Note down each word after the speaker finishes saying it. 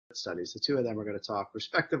studies. The two of them are going to talk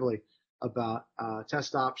respectively about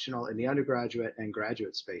test optional in the undergraduate and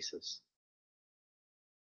graduate spaces.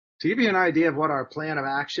 To give you an idea of what our plan of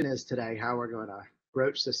action is today, how we're going to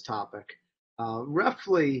broach this topic,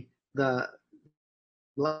 roughly the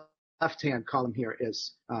left-hand column here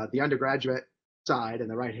is the undergraduate side, and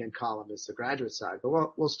the right-hand column is the graduate side.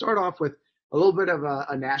 But we'll start off with a little bit of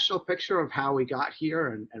a national picture of how we got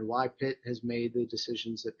here and why Pitt has made the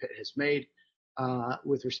decisions that Pitt has made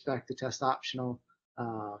with respect to test optional.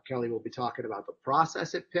 Kellie will be talking about the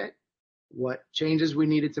process at Pitt, what changes we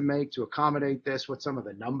needed to make to accommodate this, what some of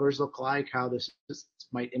the numbers look like, how this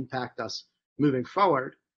might impact us moving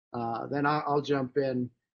forward. Then I'll jump in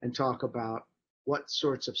and talk about what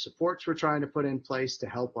sorts of supports we're trying to put in place to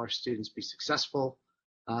help our students be successful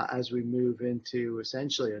as we move into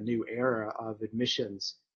essentially a new era of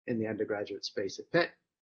admissions in the undergraduate space at Pitt.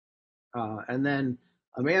 And then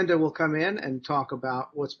Amanda will come in and talk about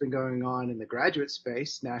what's been going on in the graduate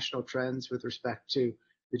space, national trends with respect to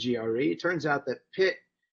the GRE. It turns out that Pitt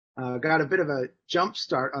got a bit of a jump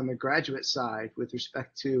start on the graduate side with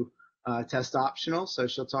respect to test optional. So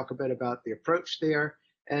she'll talk a bit about the approach there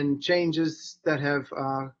and changes that have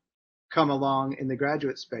come along in the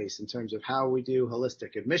graduate space in terms of how we do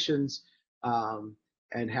holistic admissions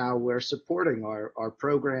and how we're supporting our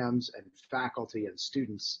programs and faculty and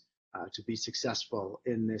students to be successful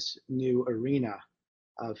in this new arena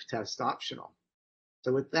of test optional.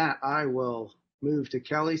 So with that, I will move to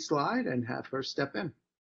Kellie's slide and have her step in.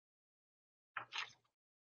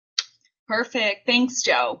 Perfect. Thanks,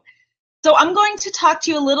 Joe. So I'm going to talk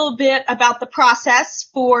to you a little bit about the process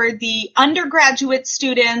for the undergraduate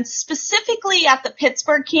students, specifically at the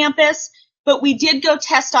Pittsburgh campus, but we did go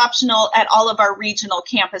test optional at all of our regional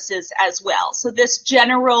campuses as well. So this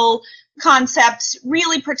general concept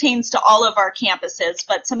really pertains to all of our campuses,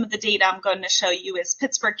 but some of the data I'm going to show you is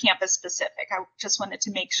Pittsburgh campus specific. I just wanted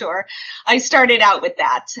to make sure I started out with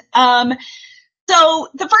that. So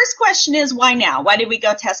the first question is, why now? Why did we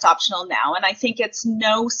go test optional now? And I think it's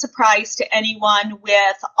no surprise to anyone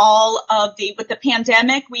with with the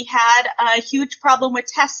pandemic, we had a huge problem with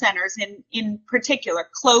test centers in particular,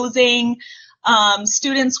 closing.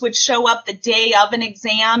 Students would show up the day of an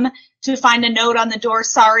exam to find a note on the door,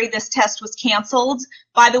 sorry, this test was canceled.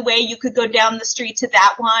 By the way, you could go down the street to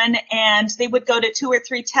that one, and they would go to 2 or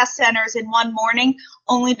 3 test centers in one morning,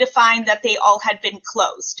 only to find that they all had been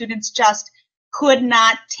closed. Students just could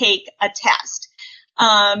not take a test.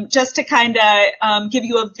 Just to kind of give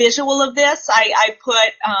you a visual of this, I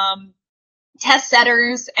put test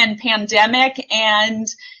centers and pandemic and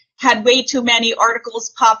had way too many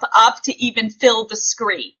articles pop up to even fill the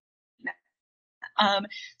screen.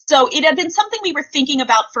 So it had been something we were thinking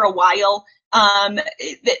about for a while.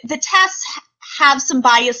 The tests have some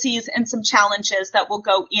biases and some challenges that we'll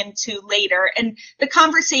go into later. And the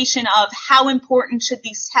conversation of how important should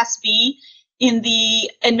these tests be in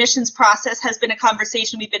the admissions process has been a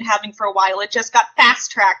conversation we've been having for a while. It just got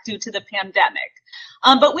fast-tracked due to the pandemic.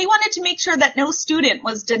 But we wanted to make sure that no student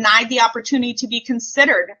was denied the opportunity to be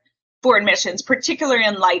considered for admissions, particularly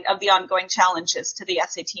in light of the ongoing challenges to the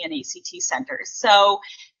SAT and ACT centers. So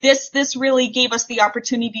this really gave us the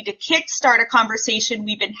opportunity to kickstart a conversation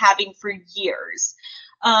we've been having for years.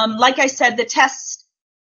 Like I said, the tests,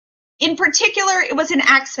 in particular, it was an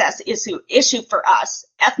access issue for us.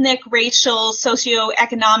 Ethnic, racial,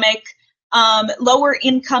 socioeconomic, lower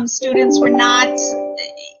income students were not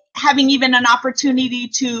having even an opportunity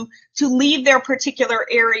to leave their particular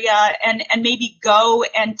area and maybe go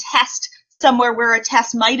and test somewhere where a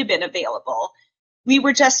test might have been available. We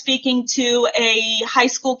were just speaking to a high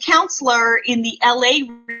school counselor in the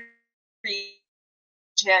LA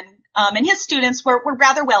region, and his students were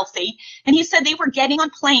rather wealthy, and he said they were getting on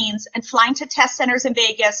planes and flying to test centers in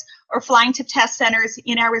Vegas or flying to test centers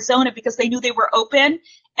in Arizona because they knew they were open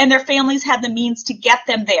and their families had the means to get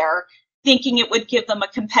them there, thinking it would give them a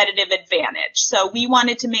competitive advantage. So we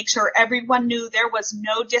wanted to make sure everyone knew there was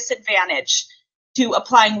no disadvantage to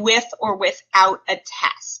applying with or without a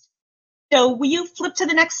test. So will you flip to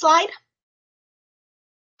the next slide?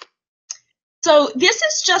 So this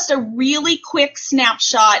is just a really quick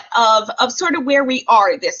snapshot of sort of where we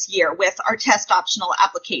are this year with our test optional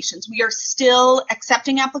applications. We are still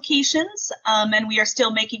accepting applications and we are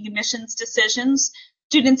still making admissions decisions.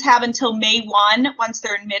 Students have until May 1, once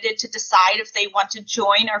they're admitted, to decide if they want to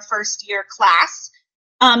join our first year class.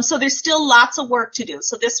 So there's still lots of work to do.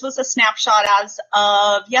 So this was a snapshot as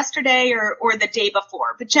of yesterday or the day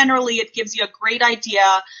before, but generally it gives you a great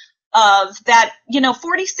idea of that,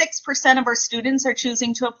 46% of our students are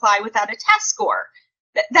choosing to apply without a test score.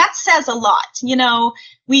 that says a lot. You know,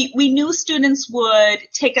 we knew students would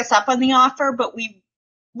take us up on the offer, but we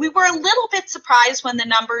were a little bit surprised when the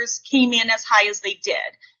numbers came in as high as they did.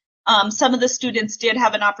 Some of the students did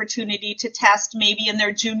have an opportunity to test maybe in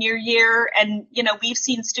their junior year, and you know, we've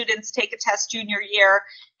seen students take a test junior year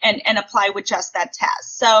and apply with just that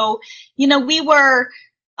test. So, you know, we were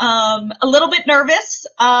a little bit nervous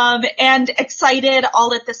and excited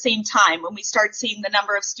all at the same time when we start seeing the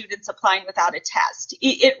number of students applying without a test.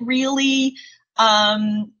 It really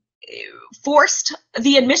forced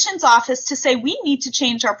the admissions office to say, we need to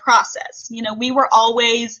change our process. You know, we were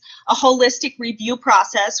always a holistic review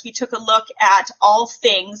process. We took a look at all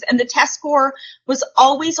things, and the test score was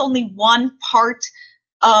always only one part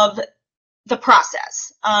of the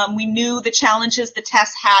process. We knew the challenges the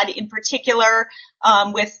test had, in particular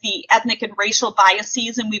with the ethnic and racial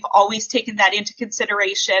biases, and we've always taken that into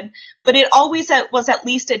consideration. But it always was at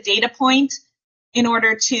least a data point in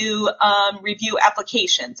order to review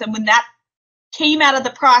applications. And when that came out of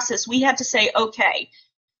the process, we had to say, okay,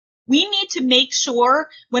 we need to make sure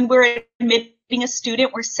when we're admitting a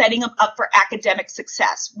student, we're setting them up for academic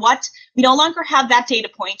success. We no longer have that data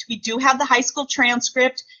point. We do have the high school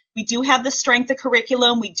transcript. We do have the strength of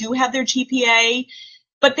curriculum. We do have their GPA.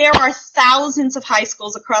 But there are thousands of high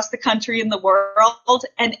schools across the country and the world,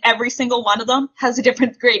 and every single one of them has a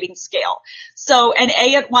different grading scale. So an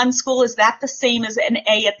A at one school, is that the same as an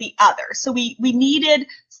A at the other? So we needed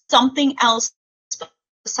something else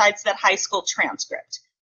besides that high school transcript.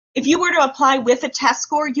 If you were to apply with a test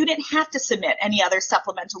score, you didn't have to submit any other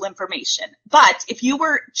supplemental information. But if you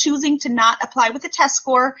were choosing to not apply with a test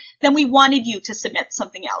score, then we wanted you to submit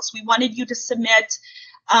something else. We wanted you to submit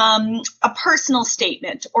a personal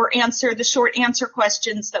statement or answer the short answer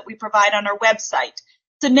questions that we provide on our website.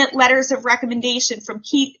 Submit letters of recommendation from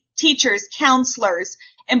key teachers, counselors,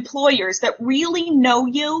 employers that really know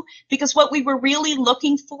you, because what we were really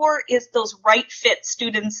looking for is those right fit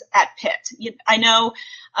students at Pitt. I know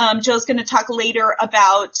Joe's going to talk later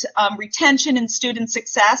about retention and student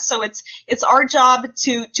success, so it's our job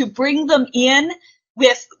to bring them in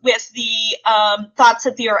with the thoughts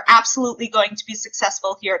that they are absolutely going to be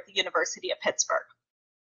successful here at the University of Pittsburgh.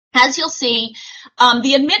 As you'll see,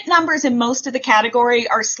 the admit numbers in most of the category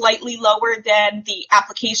are slightly lower than the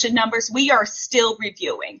application numbers. We are still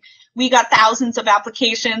reviewing. We got thousands of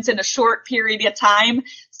applications in a short period of time.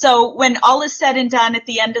 So when all is said and done at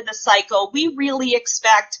the end of the cycle, we really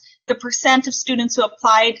expect the percent of students who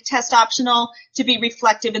applied test optional to be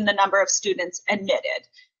reflective in the number of students admitted.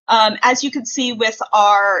 As you can see with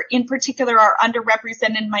in particular, our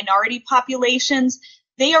underrepresented minority populations,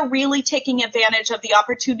 they are really taking advantage of the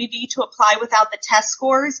opportunity to apply without the test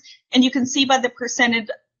scores. And you can see by the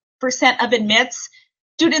percent of admits,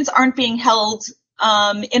 students aren't being held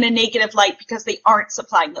in a negative light because they aren't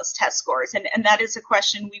supplying those test scores. And that is a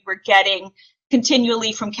question we were getting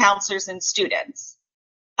continually from counselors and students.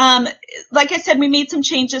 Like I said, we made some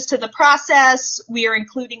changes to the process. We are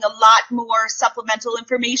including a lot more supplemental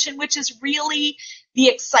information, which is really the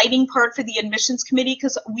exciting part for the admissions committee,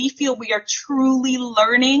 because we feel we are truly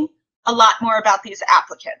learning a lot more about these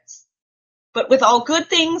applicants. But with all good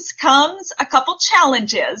things comes a couple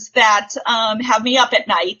challenges that have me up at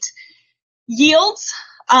night. Yields.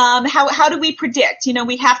 How do we predict? You know,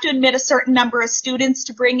 we have to admit a certain number of students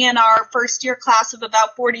to bring in our first year class of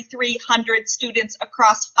about 4,300 students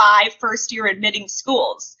across 5 first-year admitting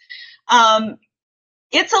schools.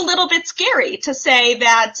 It's a little bit scary to say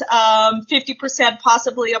that 50%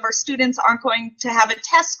 possibly of our students aren't going to have a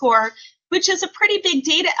test score, which is a pretty big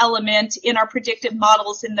data element in our predictive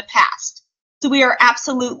models in the past. So we are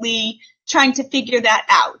absolutely trying to figure that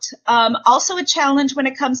out. Also a challenge when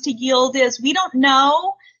it comes to yield is we don't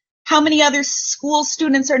know how many other school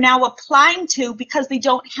students are now applying to because they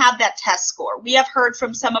don't have that test score. We have heard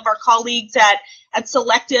from some of our colleagues at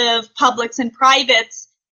selective publics and privates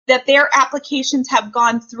that their applications have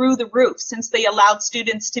gone through the roof since they allowed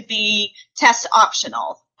students to be test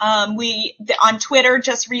optional. On Twitter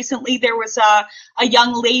just recently, there was a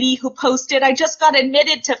young lady who posted, I just got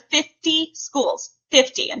admitted to 50 schools,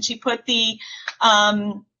 50, and she put the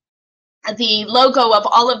logo of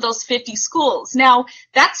all of those 50 schools. Now,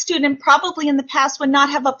 that student probably in the past would not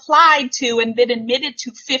have applied to and been admitted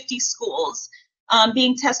to 50 schools.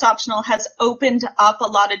 Being test optional has opened up a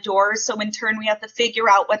lot of doors, so in turn we have to figure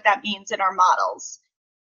out what that means in our models.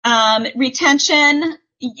 Retention,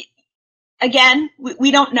 again,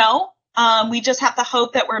 we don't know. We just have to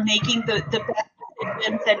hope that we're making the best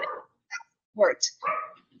decisions and worked.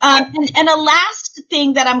 And a last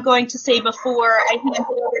thing that I'm going to say before I hand it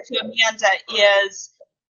over to Amanda is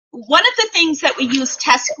one of the things that we use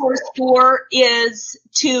test scores for is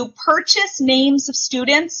to purchase names of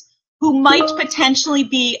students who might potentially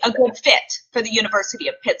be a good fit for the University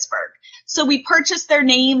of Pittsburgh. So we purchase their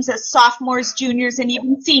names as sophomores, juniors, and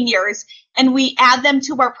even seniors, and we add them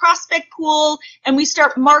to our prospect pool, and we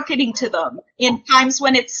start marketing to them. In times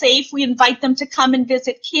when it's safe, we invite them to come and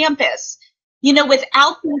visit campus. You know,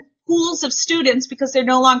 without these pools of students, because they're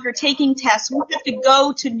no longer taking tests, we have to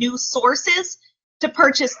go to new sources to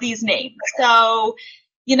purchase these names. So,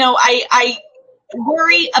 you know, I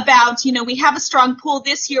worry about, you know, we have a strong pool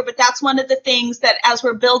this year, but that's one of the things that as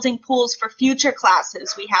we're building pools for future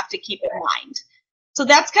classes, we have to keep in mind. So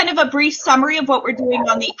that's kind of a brief summary of what we're doing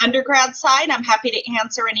on the undergrad side. I'm happy to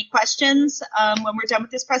answer any questions when we're done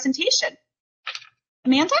with this presentation.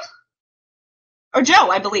 Amanda? Or Joe,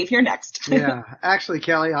 I believe you're next. Yeah, actually,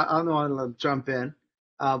 Kelly, I'm the one to jump in.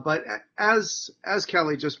 But as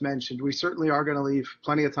Kelly just mentioned, we certainly are going to leave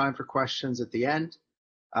plenty of time for questions at the end.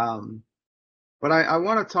 But I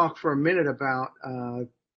want to talk for a minute about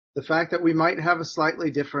the fact that we might have a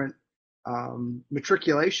slightly different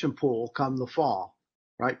matriculation pool come the fall,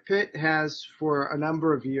 right? Pitt has for a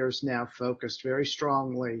number of years now focused very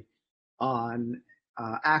strongly on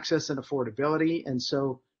access and affordability. And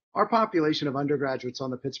so our population of undergraduates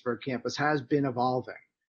on the Pittsburgh campus has been evolving,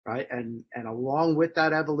 right? And along with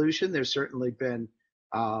that evolution, there's certainly been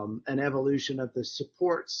an evolution of the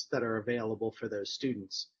supports that are available for those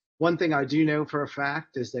students. One thing I do know for a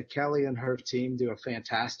fact is that Kelly and her team do a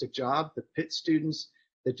fantastic job. The Pitt students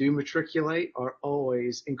that do matriculate are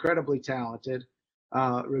always incredibly talented,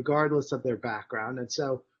 regardless of their background. And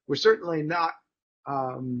so we're certainly not,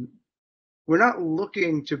 we're not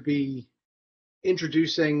looking to be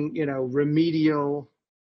introducing, you know, remedial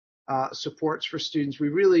supports for students. We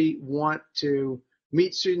really want to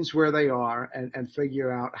meet students where they are and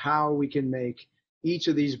figure out how we can make each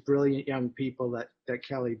of these brilliant young people that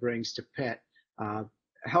Kelly brings to Pitt,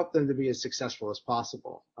 help them to be as successful as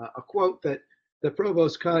possible. A quote that the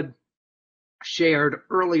Provost Cud shared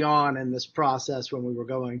early on in this process when we were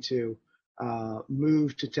going to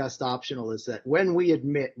move to test optional is that when we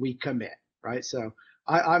admit, we commit, right? So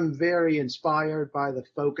I'm very inspired by the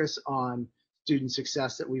focus on student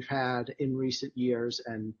success that we've had in recent years.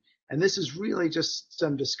 And this is really just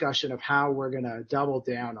some discussion of how we're going to double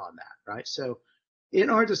down on that, right? So in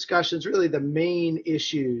our discussions, really the main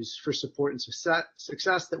issues for support and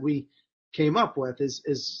success that we came up with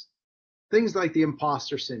is things like the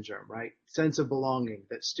imposter syndrome, right? Sense of belonging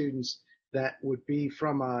that students that would be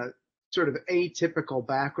from a sort of atypical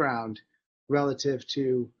background relative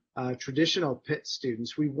to traditional Pitt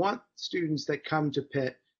students. We want students that come to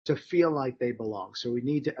Pitt to feel like they belong. So we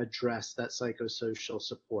need to address that psychosocial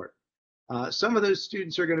support. Some of those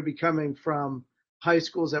students are going to be coming from high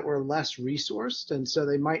schools that were less resourced, and so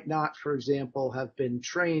they might not, for example, have been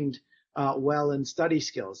trained well in study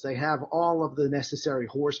skills. They have all of the necessary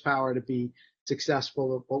horsepower to be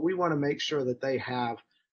successful, but we want to make sure that they have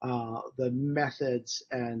the methods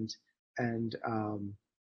and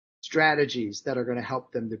strategies that are going to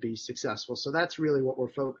help them to be successful. So that's really what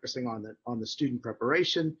we're focusing on the student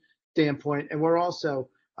preparation standpoint, and we're also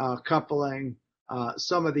coupling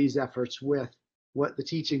some of these efforts with what the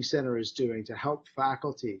Teaching Center is doing to help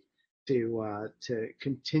faculty to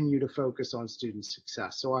continue to focus on student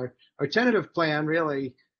success. So our tentative plan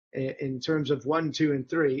really in terms of 1, 2, and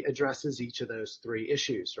 3 addresses each of those 3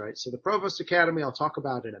 issues, right? So the Provost Academy, I'll talk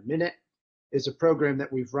about in a minute, is a program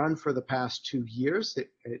that we've run for the past 2 years.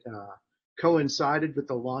 It coincided with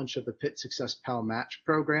the launch of the Pitt Success Pell Match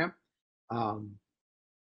program.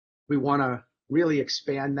 We want to really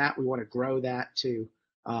expand that. We want to grow that to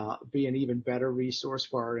be an even better resource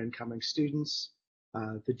for our incoming students.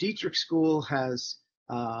 The Dietrich School has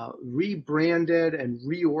rebranded and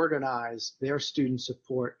reorganized their student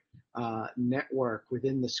support network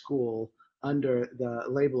within the school under the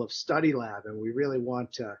label of Study Lab, and we really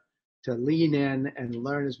want to lean in and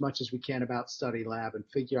learn as much as we can about Study Lab and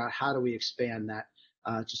figure out how do we expand that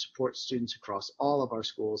to support students across all of our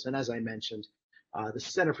schools. And as I mentioned, the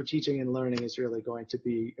Center for Teaching and Learning is really going to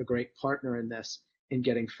be a great partner in this, in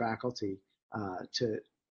getting faculty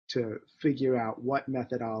to figure out what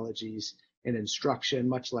methodologies in instruction,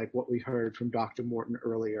 much like what we heard from Dr. Morton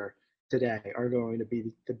earlier today, are going to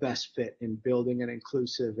be the best fit in building an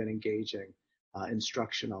inclusive and engaging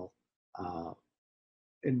instructional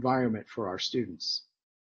environment for our students.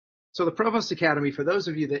 So the Provost Academy, for those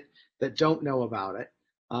of you that don't know about it,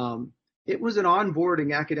 it was an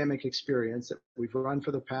onboarding academic experience that we've run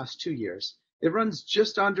for the past 2 years. It runs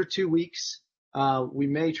just under 2 weeks. We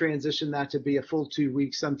may transition that to be a full 2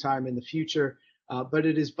 weeks sometime in the future, but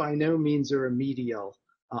it is by no means a remedial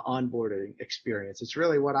onboarding experience. It's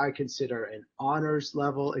really what I consider an honors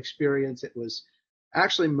level experience. It was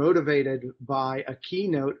actually motivated by a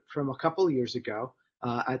keynote from a couple of years ago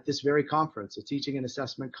at this very conference, a teaching and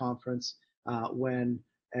assessment conference, when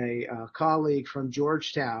a colleague from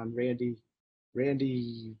Georgetown, Randy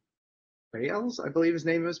Bales, I believe his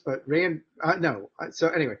name is, but So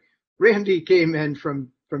anyway, Randy came in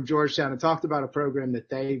from Georgetown and talked about a program that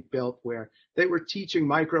they built where they were teaching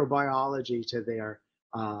microbiology to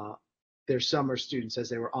their summer students as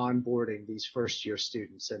they were onboarding these first year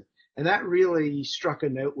students. And that really struck a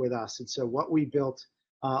note with us. And so what we built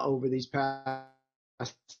over these past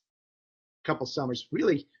couple summers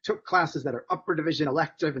really took classes that are upper division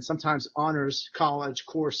elective and sometimes honors college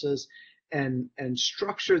courses and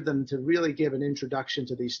structured them to really give an introduction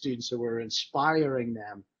to these students. So we're inspiring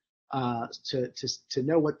them to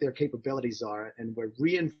know what their capabilities are, and we're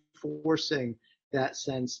reinforcing that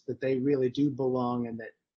sense that they really do belong and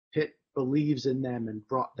that Pitt believes in them and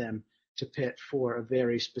brought them to Pitt for a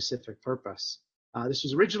very specific purpose. This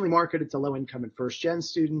was originally marketed to low-income and first-gen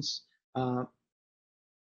students.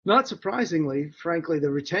 Not surprisingly, frankly, the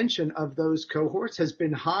retention of those cohorts has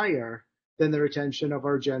been higher than the retention of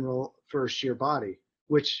our general first-year body,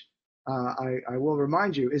 which I will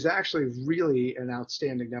remind you is actually really an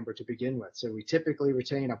outstanding number to begin with. So we typically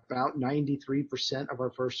retain about 93% of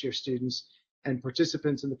our first-year students, and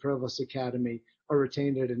participants in the Provost Academy are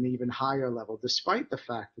retained at an even higher level, despite the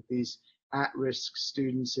fact that these at-risk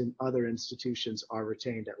students in other institutions are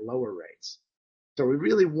retained at lower rates. So we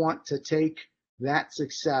really want to take that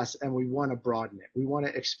success and we want to broaden it. We want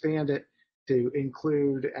to expand it to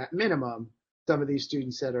include, at minimum, some of these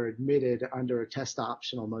students that are admitted under a test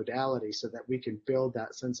optional modality so that we can build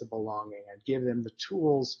that sense of belonging and give them the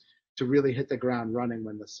tools to really hit the ground running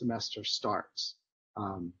when the semester starts.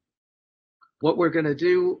 What we're going to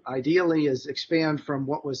do ideally is expand from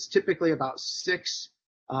what was typically about 6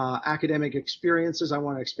 academic experiences. I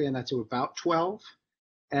want to expand that to about 12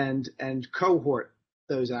 and cohort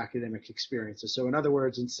those academic experiences. So in other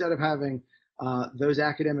words, instead of having those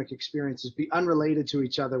academic experiences be unrelated to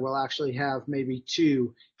each other, we'll actually have maybe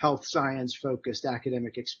 2 health science focused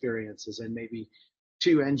academic experiences and maybe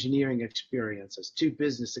 2 engineering experiences, 2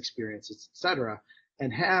 business experiences, et cetera,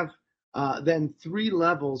 and have then 3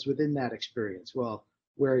 levels within that experience. Well,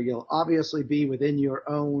 where you'll obviously be within your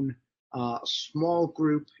own small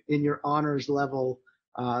group in your honors level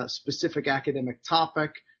specific academic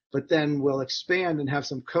topic, but then we'll expand and have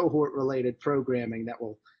some cohort related programming that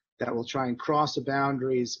will try and cross the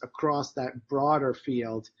boundaries across that broader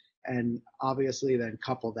field, and obviously then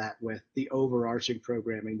couple that with the overarching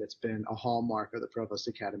programming that's been a hallmark of the Provost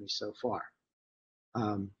Academy so far.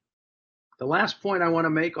 The last point I want to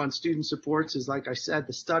make on student supports is, like I said,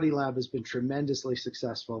 the study lab has been tremendously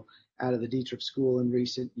successful out of the Dietrich School in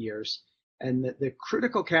recent years. And the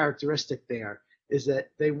critical characteristic there is that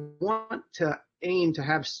they want to aim to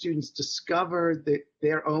have students discover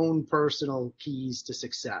their own personal keys to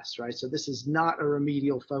success, right? So this is not a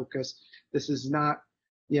remedial focus. This is not,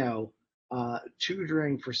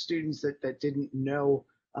 tutoring for students that didn't know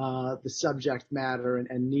the subject matter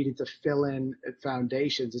and needed to fill in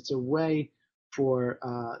foundations. It's a way for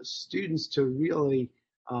students to really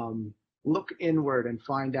look inward and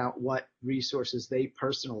find out what resources they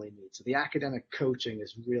personally need. So the academic coaching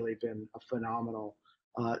has really been a phenomenal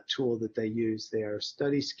tool that they use there.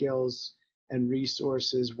 Study skills and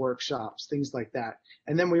resources, workshops, things like that.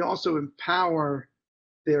 And then we also empower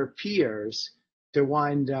their peers to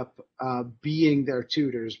wind up being their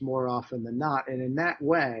tutors more often than not. And in that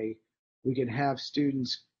way, we can have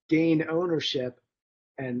students gain ownership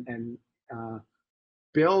and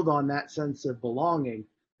build on that sense of belonging,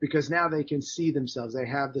 because now they can see themselves. They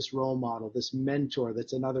have this role model, this mentor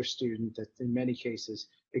that's another student that's in many cases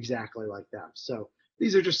exactly like them. So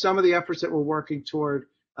these are just some of the efforts that we're working toward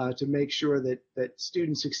to make sure that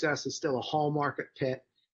student success is still a hallmark at Pitt,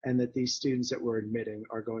 and that these students that we're admitting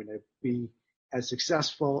are going to be as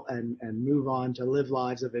successful and move on to live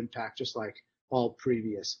lives of impact, just like all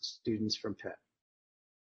previous students from Pitt.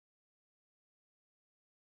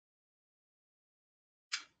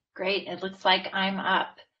 Great, it looks like I'm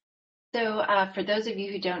up. So for those of you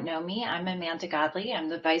who don't know me, I'm Amanda Godley. I'm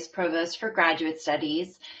the Vice Provost for Graduate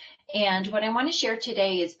Studies. And what I want to share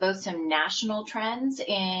today is both some national trends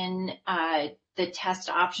in the test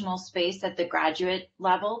optional space at the graduate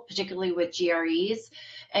level, particularly with GREs,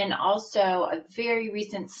 and also a very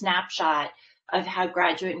recent snapshot of how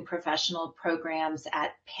graduate and professional programs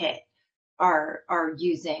at Pitt are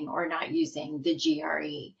using or not using the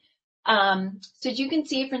GRE. So as you can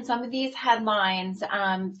see from some of these headlines,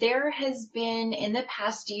 there has been in the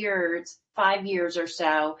past years, 5 years or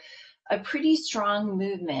so, a pretty strong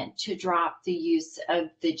movement to drop the use of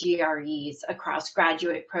the GREs across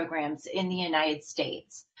graduate programs in the United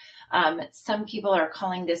States. Some people are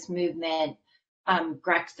calling this movement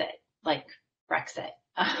Grexit, like Brexit.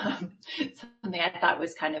 Something I thought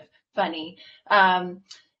was kind of funny.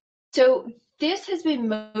 So this has been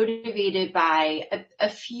motivated by a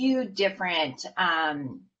few different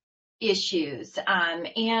issues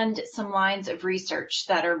and some lines of research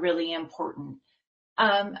that are really important.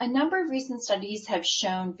 A number of recent studies have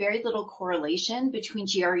shown very little correlation between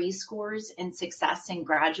GRE scores and success in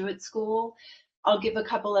graduate school. I'll give a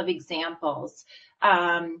couple of examples.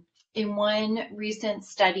 In one recent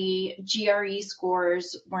study, GRE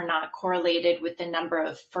scores were not correlated with the number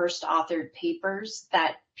of first authored papers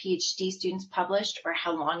that PhD students published or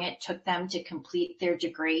how long it took them to complete their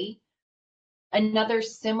degree. Another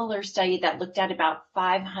similar study that looked at about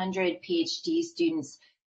 500 PhD students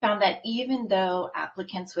found that even though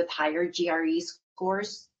applicants with higher GRE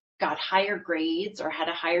scores got higher grades or had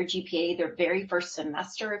a higher GPA their very first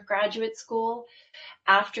semester of graduate school,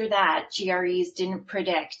 after that, GREs didn't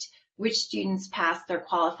predict which students passed their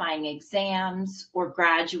qualifying exams or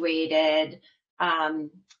graduated,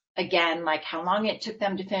 again, like how long it took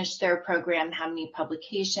them to finish their program, how many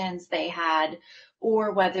publications they had,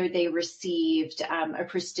 or whether they received a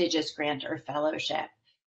prestigious grant or fellowship.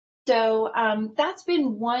 So that's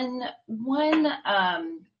been one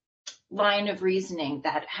line of reasoning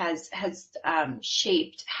that has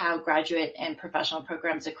shaped how graduate and professional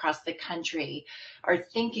programs across the country are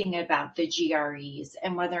thinking about the GREs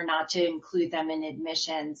and whether or not to include them in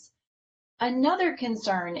admissions. Another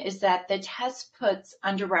concern is that the test puts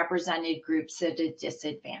underrepresented groups at a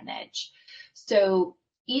disadvantage. So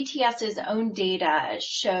ETS's own data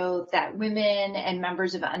show that women and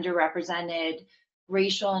members of underrepresented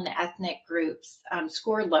racial and ethnic groups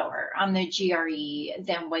score lower on the GRE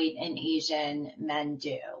than white and Asian men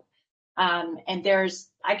do. And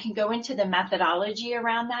I can go into the methodology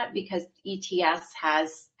around that because ETS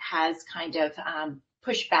has kind of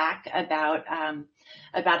pushed back about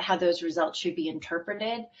how those results should be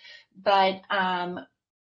interpreted. But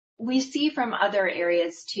we see from other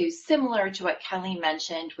areas too, similar to what Kellie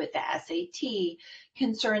mentioned with the SAT,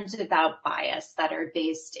 concerns about bias that are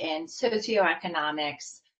based in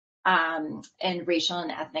socioeconomics and racial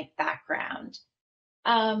and ethnic background.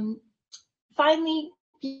 Finally,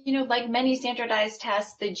 like many standardized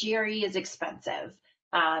tests, the GRE is expensive.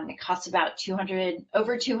 It costs about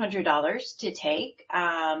over $200 to take,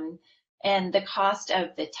 and the cost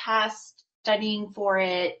of the test, studying for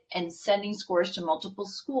it, and sending scores to multiple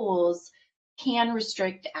schools can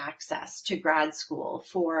restrict access to grad school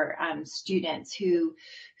for students who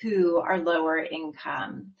are lower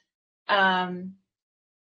income. And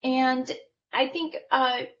I think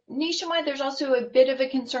nationwide, there's also a bit of a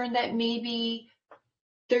concern that maybe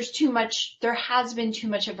there has been too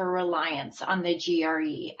much of a reliance on the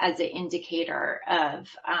GRE as an indicator of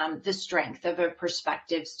the strength of a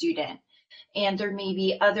prospective student. And there may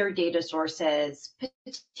be other data sources,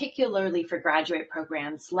 particularly for graduate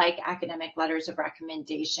programs, like academic letters of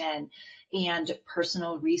recommendation and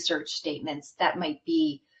personal research statements that might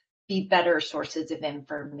be better sources of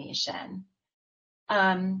information.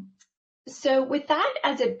 So with that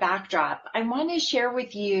as a backdrop, I want to share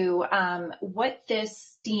with you what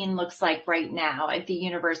this scene looks like right now at the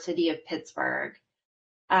University of Pittsburgh.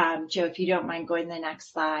 Joe, if you don't mind going to the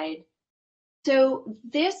next slide. So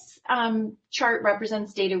this chart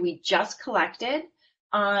represents data we just collected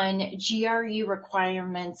on GRE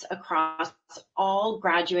requirements across all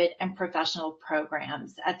graduate and professional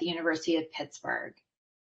programs at the University of Pittsburgh.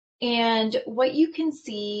 And what you can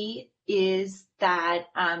see is that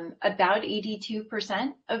about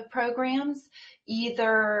 82% of programs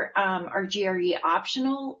either are GRE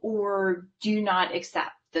optional or do not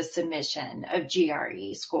accept the submission of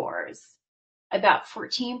GRE scores. About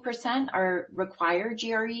 14% are required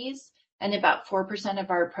GREs, and about 4% of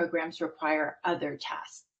our programs require other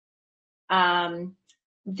tests.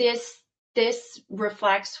 This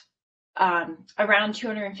reflects around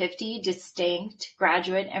 250 distinct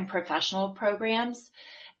graduate and professional programs.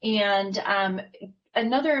 And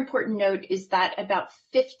another important note is that about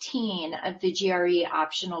 15 of the GRE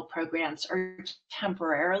optional programs are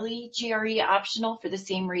temporarily GRE optional for the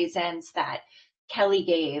same reasons that Kellie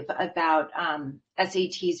gave about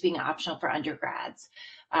SATs being optional for undergrads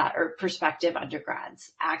or prospective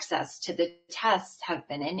undergrads. Access to the tests have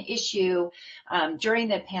been an issue during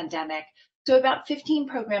the pandemic, So about 15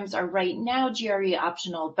 programs are right now GRE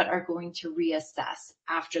optional, but are going to reassess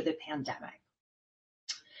after the pandemic.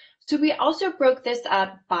 So we also broke this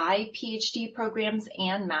up by PhD programs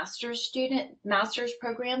and master's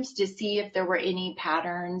programs to see if there were any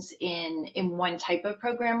patterns in one type of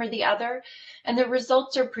program or the other. And the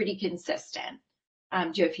results are pretty consistent.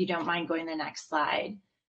 Joe, if you don't mind going to the next slide.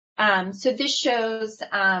 So this shows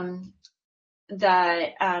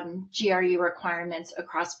the GRE requirements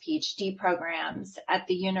across PhD programs at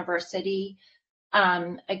the university.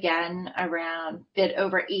 Again, around a bit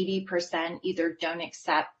over 80% either don't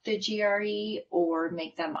accept the GRE or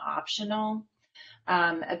make them optional.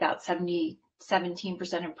 About 17%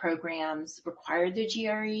 of programs require the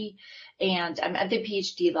GRE, and at the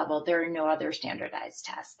PhD level, there are no other standardized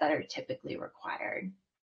tests that are typically required.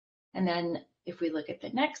 And then if we look at the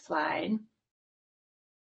next slide,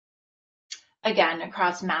 again,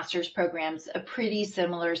 across master's programs, a pretty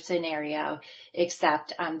similar scenario,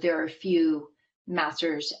 except there are a few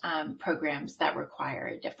master's programs that require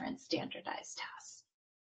a different standardized test.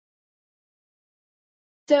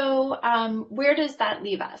 So where does that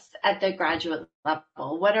leave us at the graduate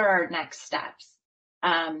level? What are our next steps?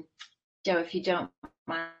 Joe, if you don't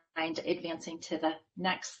mind advancing to the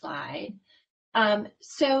next slide.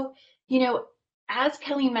 So, as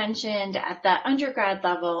Kellie mentioned, at the undergrad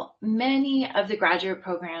level, many of the graduate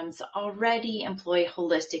programs already employ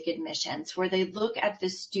holistic admissions, where they look at the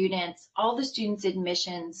students, all the students'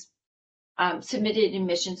 admissions, submitted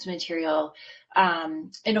admissions material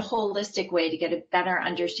in a holistic way to get a better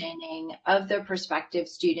understanding of the prospective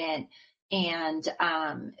student and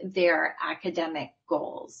their academic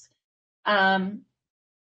goals.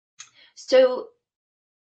 So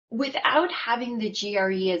without having the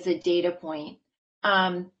GRE as a data point,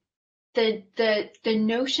 the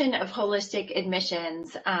notion of holistic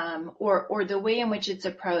admissions or the way in which it's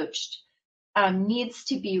approached needs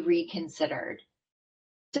to be reconsidered.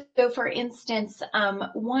 So for instance,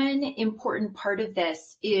 one important part of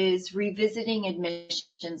this is revisiting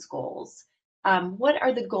admissions goals. What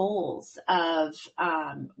are the goals of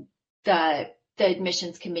the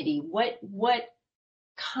admissions committee? What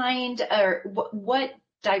kind or what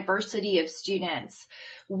diversity of students,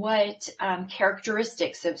 what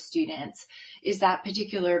characteristics of students is that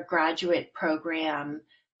particular graduate program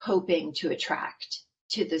hoping to attract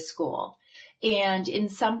to the school? And in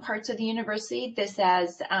some parts of the university, this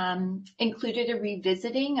has included a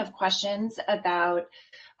revisiting of questions about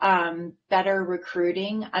better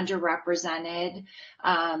recruiting underrepresented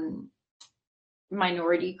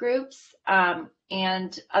minority groups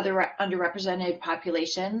and other underrepresented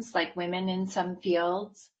populations like women in some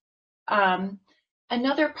fields.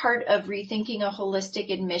 Another part of rethinking a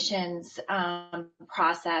holistic admissions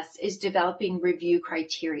process is developing review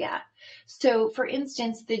criteria. So for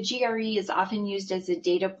instance, the GRE is often used as a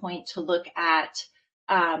data point to look at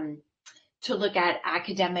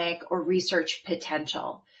academic or research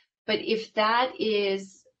potential. But if that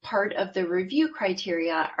is part of the review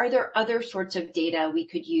criteria, are there other sorts of data we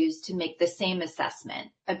could use to make the same assessment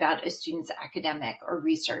about a student's academic or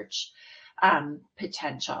research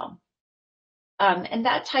potential? And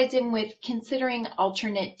that ties in with considering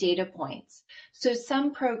alternate data points. So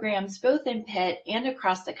some programs, both in Pitt and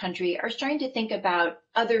across the country, are starting to think about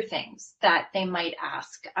other things that they might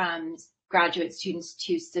ask graduate students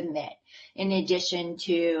to submit, in addition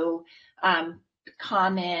to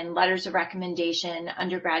common letters of recommendation,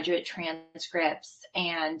 undergraduate transcripts,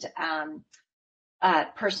 and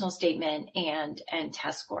personal statement and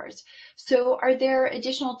test scores. So are there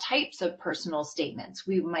additional types of personal statements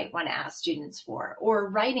we might want to ask students for, or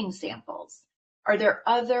writing samples? Are there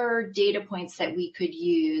other data points that we could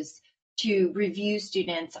use to review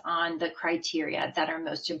students on the criteria that are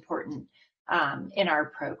most important in our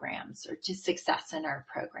programs or to success in our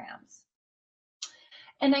programs?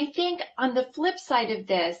 And I think on the flip side of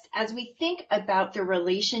this, as we think about the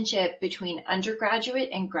relationship between undergraduate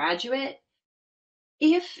and graduate,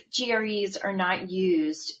 if GREs are not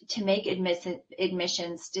used to make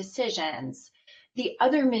admissions decisions, the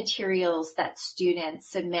other materials that students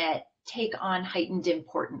submit take on heightened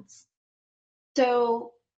importance.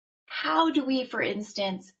 So how do we, for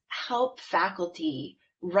instance, help faculty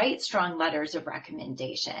write strong letters of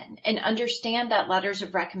recommendation and understand that letters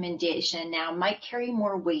of recommendation now might carry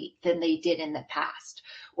more weight than they did in the past,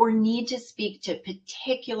 or need to speak to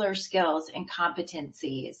particular skills and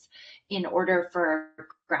competencies in order for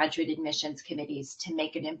graduate admissions committees to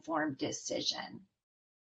make an informed decision?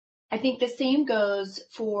 I think the same goes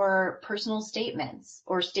for personal statements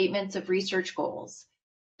or statements of research goals.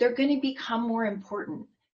 They're going to become more important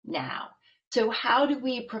now. So how do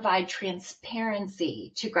we provide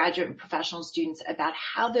transparency to graduate and professional students about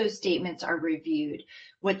how those statements are reviewed,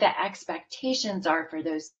 what the expectations are for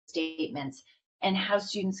those statements, and how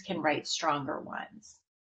students can write stronger ones?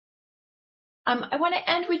 I want to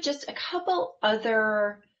end with just a couple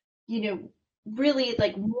other, really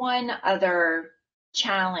like one other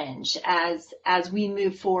challenge as we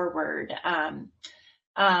move forward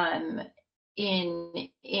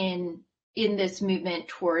in this movement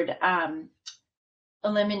toward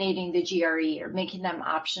eliminating the GRE or making them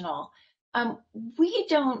optional. We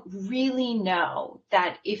don't really know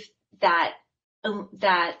that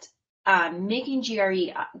making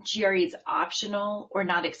GREs optional or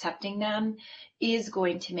not accepting them is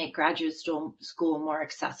going to make graduate school more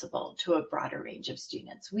accessible to a broader range of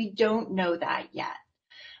students. We don't know that yet.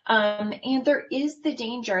 And there is the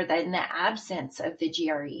danger that in the absence of the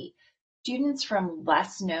GRE, students from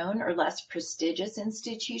less known or less prestigious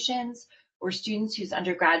institutions, or students whose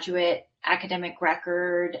undergraduate academic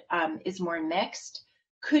record is more mixed,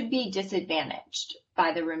 could be disadvantaged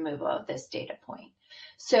by the removal of this data point.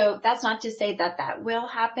 So that's not to say that that will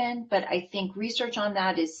happen, but I think research on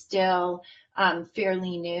that is still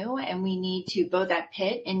fairly new, and we need to, both at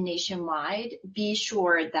Pitt and nationwide, be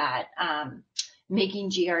sure that making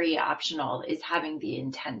GRE optional is having the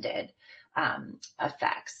intended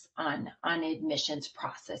effects on admissions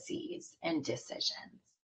processes and decisions.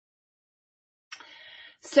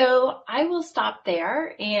 So I will stop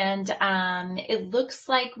there, and it looks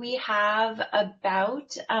like we have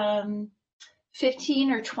about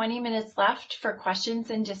 15 or 20 minutes left for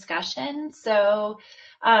questions and discussion. So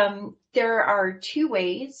there are two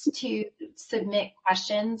ways to submit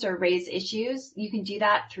questions or raise issues. You can do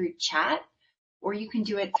that through chat, or you can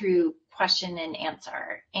do it through question and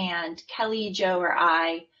answer. And Kelly, Joe, or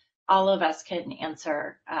I, all of us can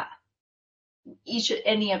answer,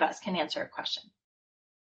 any of us can answer a question.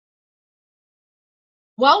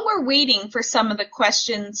 While we're waiting for some of the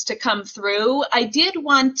questions to come through, I did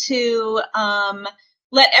want to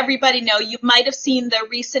let everybody know, you might have seen the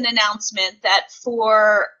recent announcement that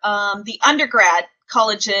for the undergrad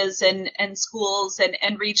colleges and schools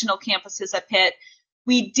and regional campuses at Pitt,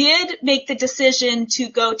 we did make the decision to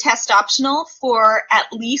go test optional for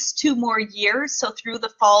at least 2 more years, so through the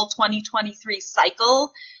fall 2023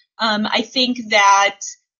 cycle. I think that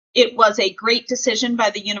it was a great decision by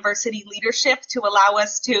the university leadership to allow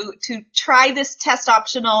us to try this test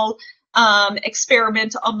optional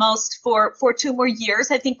experiment almost for 2 more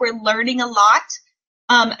years. I think we're learning a lot.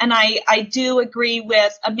 And I do agree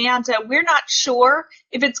with Amanda. We're not sure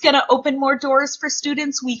if it's going to open more doors for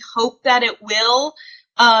students. We hope that it will.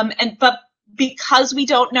 But because we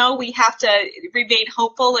don't know, we have to remain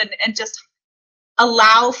hopeful and just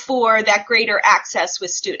allow for that greater access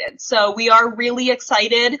with students. So we are really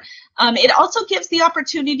excited. It also gives the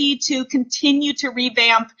opportunity to continue to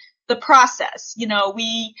revamp the process.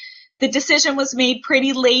 The decision was made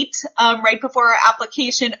pretty late, right before our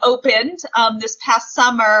application opened this past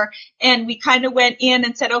summer, and we kind of went in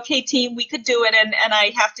and said, okay, team, we could do it. And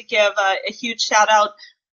I have to give a huge shout out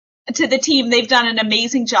to the team. They've done an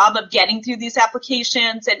amazing job of getting through these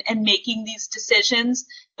applications and making these decisions.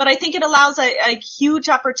 But I think it allows a huge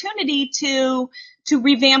opportunity to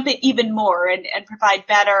revamp it even more and provide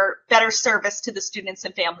better service to the students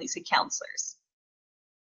and families and counselors.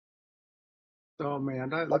 So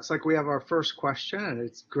Amanda, it looks like we have our first question, and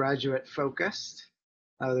it's graduate focused.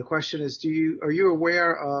 The question is, are you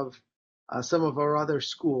aware of some of our other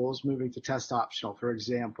schools moving to test optional, for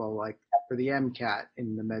example, like for the MCAT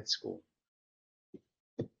in the med school?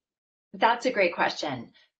 That's a great question.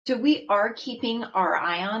 So we are keeping our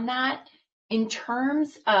eye on that. In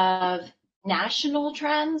terms of national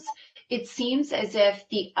trends, it seems as if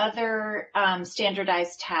the other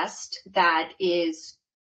standardized test that is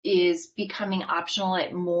becoming optional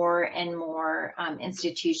at more and more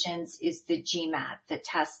institutions is the GMAT, the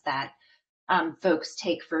test that folks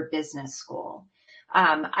take for business school.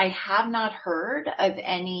 I have not heard of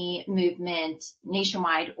any movement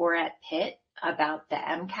nationwide or at Pitt about the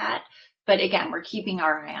MCAT, but again, we're keeping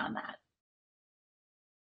our eye on that.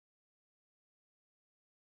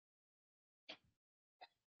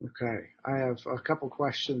 Okay, I have a couple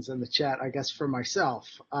questions in the chat, I guess, for myself.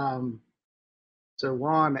 So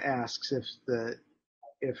Juan asks if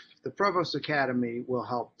the Provost Academy will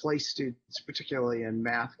help place students, particularly in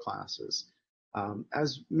math classes.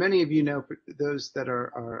 As many of you know, those that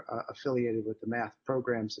are affiliated with the math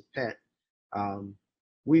programs at Pitt,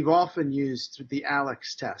 we've often used the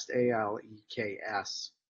ALEKS test,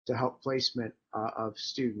 ALEKS, to help placement of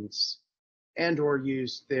students and or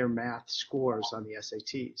use their math scores on the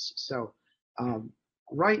SATs. So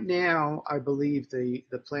Right now, I believe the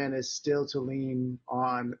plan is still to lean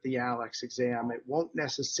on the ALEX exam. It won't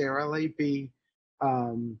necessarily be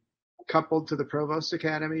um, coupled to the Provost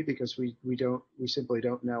Academy because we simply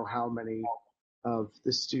don't know how many of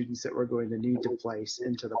the students that we're going to need to place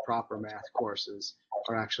into the proper math courses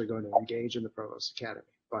are actually going to engage in the Provost Academy.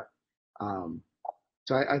 But um,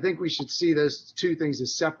 so I think we should see those two things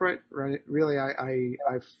as separate. Right? Really,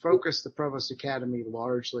 I focus the Provost Academy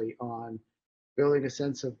largely on building a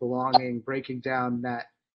sense of belonging, breaking down that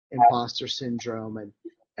imposter syndrome,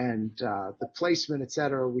 and the placement, et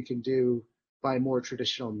cetera, we can do by more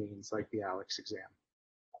traditional means like the ALEX exam.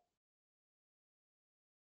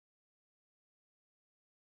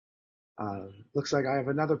 Looks like I have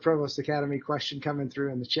another Provost Academy question coming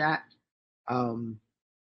through in the chat.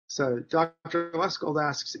 So Dr. Leskold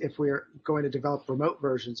asks if we're going to develop remote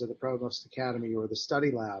versions of the Provost Academy or the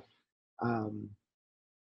study lab.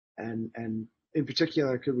 And in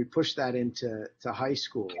particular, could we push that into high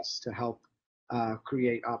schools to help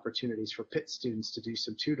create opportunities for Pitt students to do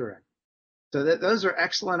some tutoring? So those are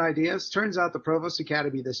excellent ideas. Turns out the Provost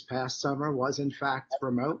Academy this past summer was in fact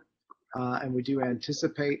remote, and we do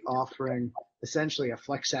anticipate offering essentially a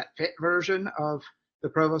Flex at Pitt version of the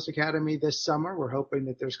Provost Academy this summer. We're hoping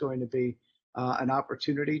that there's going to be an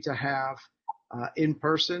opportunity to have in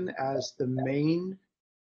person as the main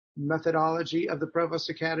methodology of the Provost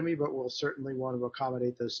Academy, but we'll certainly want to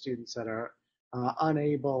accommodate those students that are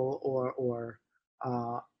unable or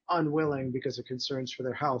unwilling because of concerns for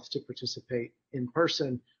their health to participate in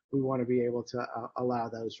person. We want to be able to allow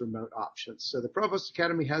those remote options. So the Provost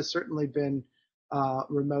Academy has certainly been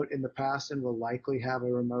remote in the past and will likely have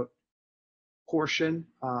a remote portion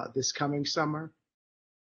this coming summer.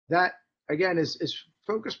 That, again, is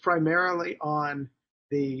focused primarily on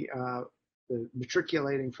the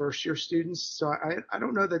matriculating first year students. So I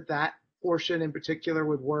don't know that that portion in particular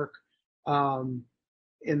would work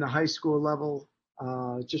in the high school level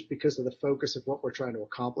just because of the focus of what we're trying to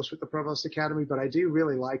accomplish with the Provost Academy. But I do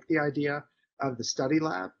really like the idea of the study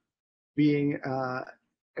lab being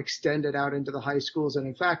extended out into the high schools. And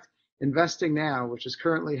in fact, Investing Now, which is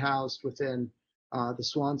currently housed within the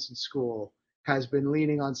Swanson School, has been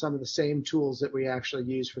leaning on some of the same tools that we actually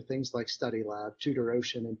use for things like Study Lab, Tutor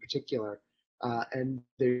Ocean in particular. And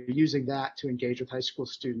they're using that to engage with high school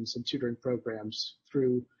students and tutoring programs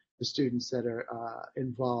through the students that are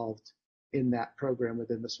involved in that program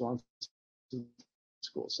within the Swanson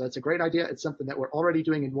School. So that's a great idea. It's something that we're already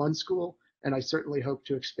doing in one school, and I certainly hope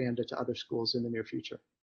to expand it to other schools in the near future.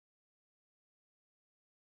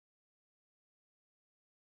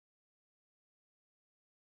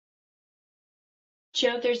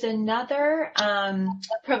 Joe, there's another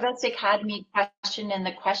Provost Academy question in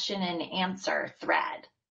the question and answer thread.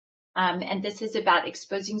 And this is about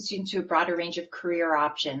exposing students to a broader range of career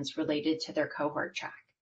options related to their cohort track.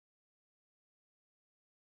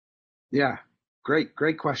 Yeah, great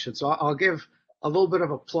question. So I'll give a little bit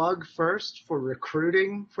of a plug first for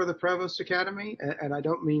recruiting for the Provost Academy. And I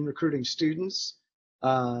don't mean recruiting students.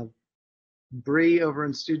 Bree over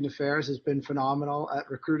in Student Affairs has been phenomenal at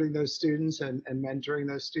recruiting those students and mentoring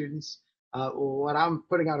those students. What I'm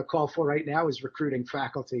putting out a call for right now is recruiting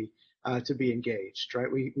faculty to be engaged,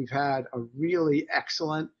 right? We've had a really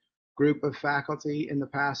excellent group of faculty in the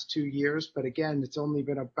past 2 years, but again, it's only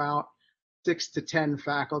been about 6 to 10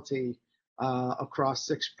 faculty across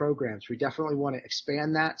 6 programs. We definitely want to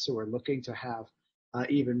expand that, so we're looking to have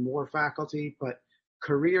even more faculty, but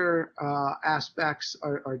career aspects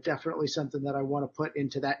are definitely something that I want to put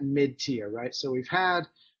into that mid-tier, right? So we've had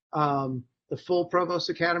the full Provost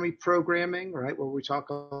Academy programming, right, where we talk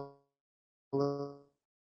a little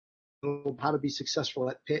how to be successful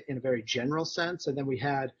at Pitt in a very general sense, and then we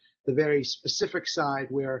had the very specific side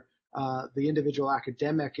where the individual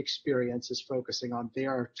academic experience is focusing on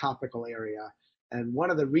their topical area. And one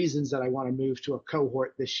of the reasons that I want to move to a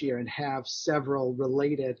cohort this year and have several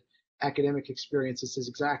related academic experiences is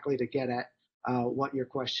exactly to get at what your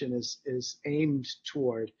question is aimed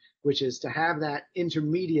toward, which is to have that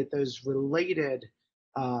intermediate, those related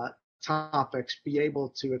topics, be able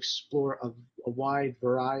to explore a wide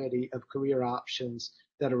variety of career options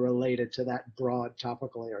that are related to that broad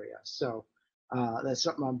topical area. So that's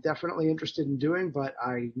something I'm definitely interested in doing, but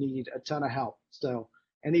I need a ton of help. So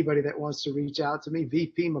anybody that wants to reach out to me,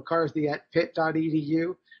 VP McCarthy at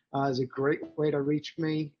pitt.edu is a great way to reach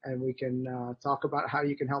me, and we can talk about how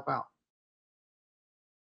you can help out.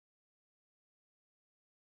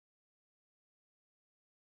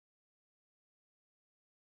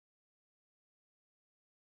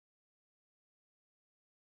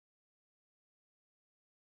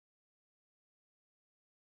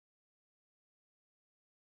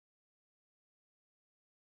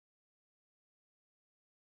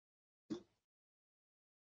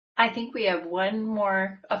 I think we have one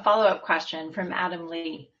more, a follow-up question from Adam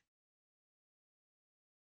Lee.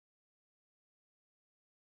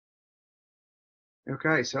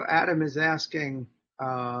 Okay, so Adam is asking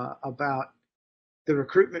about the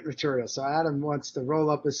recruitment material. So Adam wants to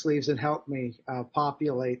roll up his sleeves and help me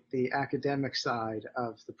populate the academic side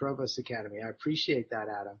of the Provost Academy. I appreciate that,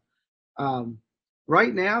 Adam.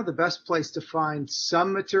 Right now, the best place to find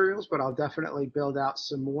some materials, but I'll definitely build out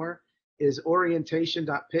some more, is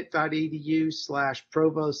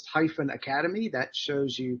orientation.pitt.edu/provost-academy. That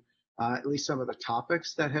shows you at least some of the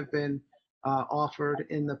topics that have been offered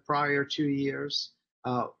in the prior 2 years.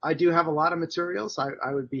 I do have a lot of materials.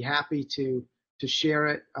 I would be happy to share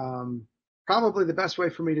it. Probably the best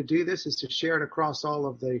way for me to do this is to share it across all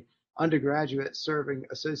of the undergraduate serving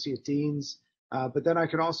associate deans. But then I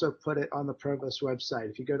can also put it on the Provost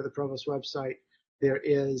website. If you go to the Provost website,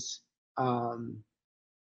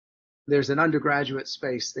 there's an undergraduate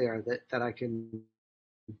space there that I can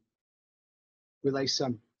relay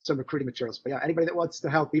some recruiting materials. But yeah, anybody that wants to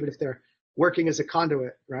help, even if they're working as a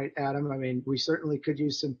conduit, right, Adam? I mean, we certainly could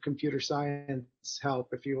use some computer science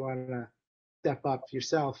help if you want to step up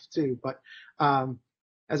yourself too. But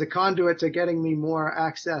as a conduit to getting me more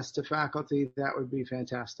access to faculty, that would be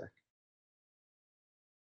fantastic.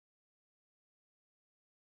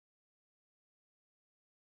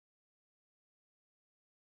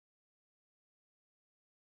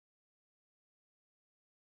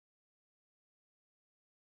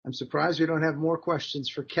 I'm surprised we don't have more questions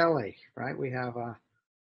for Kellie, right? We have a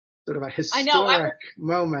sort of a historic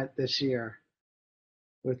moment this year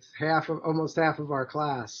with almost half of our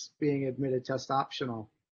class being admitted test optional.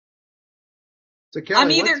 So Kellie, I'm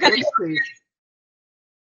either going to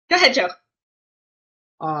go ahead, Joe.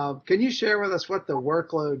 Can you share with us what the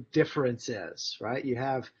workload difference is, right? You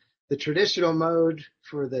have the traditional mode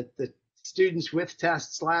for the students with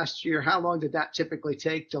tests last year. How long did that typically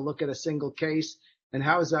take to look at a single case? And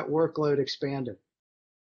how has that workload expanded?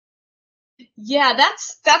 Yeah,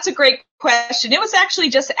 that's a great question. It was actually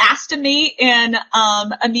just asked of me in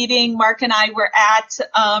a meeting Mark and I were at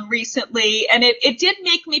recently, and it did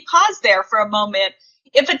make me pause there for a moment.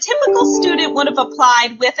 If a typical student would have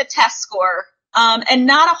applied with a test score and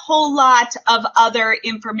not a whole lot of other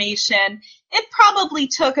information, it probably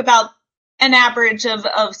took about an average of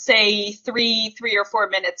say three or 4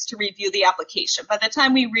 minutes to review the application. By the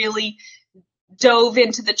time we really dove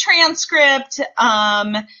into the transcript,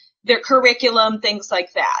 their curriculum, things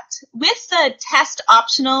like that. With the test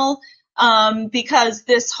optional, because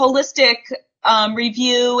this holistic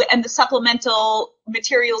review and the supplemental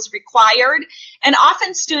materials required, and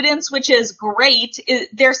often students, which is great,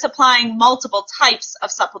 they're supplying multiple types of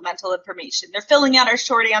supplemental information. They're filling out our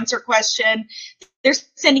short answer question. They're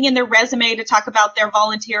sending in their resume to talk about their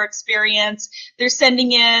volunteer experience. They're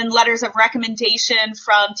sending in letters of recommendation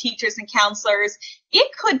from teachers and counselors.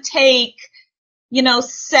 It could take,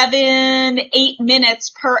 7-8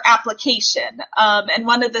 minutes per application. And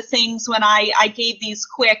one of the things when I gave these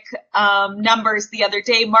quick numbers the other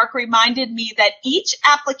day, Mark reminded me that each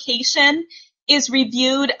application is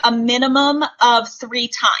reviewed a minimum of 3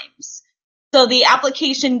 times. So the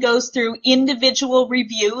application goes through individual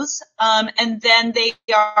reviews, and then they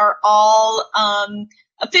are all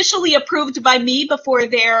officially approved by me before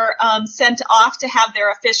they're sent off to have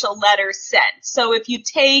their official letters sent. So if you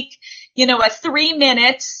take, a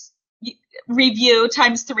 3-minute review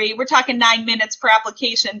times 3, we're talking 9 minutes per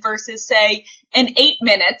application versus say an 8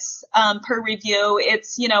 minutes per review.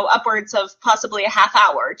 It's, upwards of possibly a half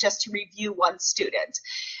hour just to review one student.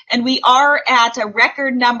 And we are at a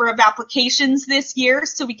record number of applications this year,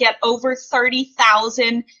 so we get over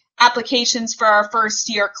 30,000 applications for our first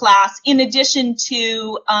year class, in addition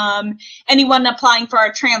to anyone applying for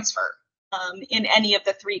our transfer in any of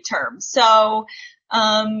the 3 terms. So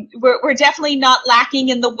we're definitely not lacking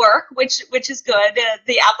in the work, which is good.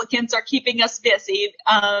 The applicants are keeping us busy.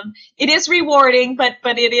 It is rewarding, but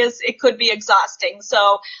it could be exhausting.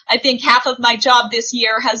 So I think half of my job this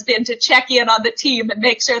year has been to check in on the team and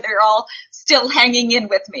make sure they're all still hanging in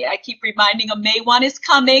with me. I keep reminding them May 1 is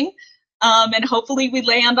coming, and hopefully we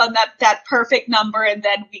land on that perfect number, and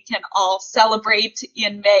then we can all celebrate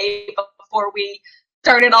in May before we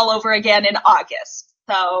start it all over again in August.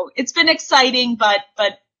 So it's been exciting, but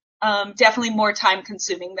definitely more time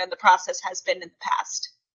consuming than the process has been in the past.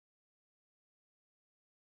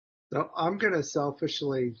 So I'm going to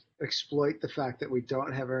selfishly exploit the fact that we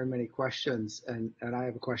don't have very many questions, and I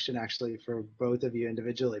have a question actually for both of you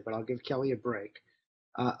individually, but I'll give Kellie a break.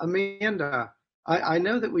 Amanda, I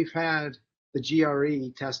know that we've had the GRE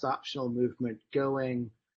test optional movement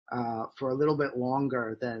going for a little bit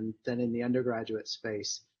longer than in the undergraduate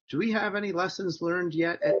space. Do we have any lessons learned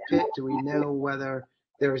yet at Pitt? Do we know whether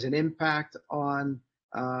there is an impact on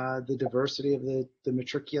the diversity of the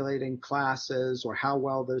matriculating classes, or how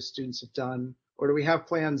well those students have done? Or do we have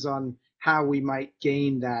plans on how we might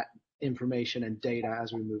gain that information and data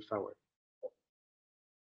as we move forward?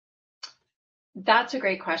 That's a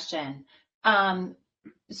great question.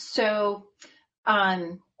 So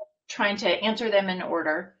trying to answer them in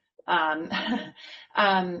order.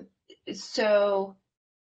 So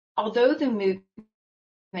although the movement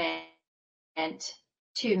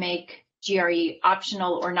to make GRE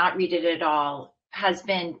optional or not read it at all has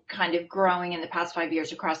been kind of growing in the past 5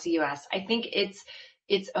 years across the US, I think it's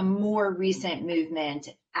a more recent movement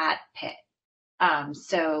at Pitt.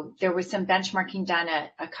 So there was some benchmarking done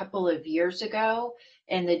a couple of years ago,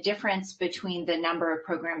 and the difference between the number of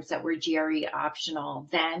programs that were GRE optional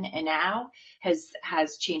then and now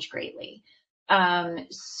has changed greatly.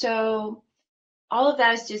 So all of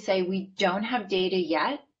that is to say we don't have data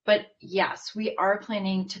yet, but yes, we are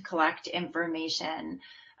planning to collect information,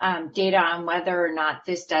 data on whether or not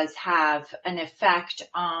this does have an effect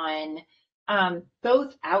on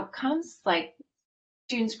both outcomes, like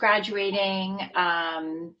students graduating,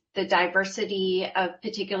 the diversity of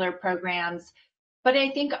particular programs, but I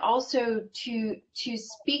think also to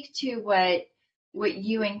speak to what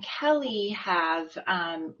you and Kellie have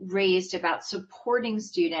raised about supporting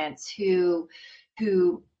students who,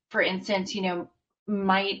 for instance,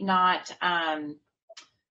 might not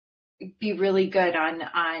be really good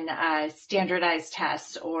on standardized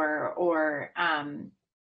tests or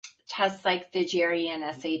tests like the GRE and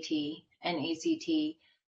SAT and ACT.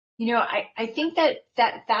 I think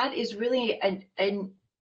that is really an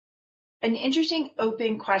interesting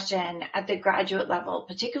open question at the graduate level,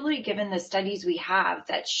 particularly given the studies we have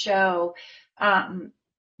that show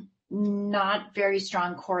not very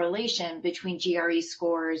strong correlation between GRE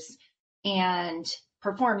scores and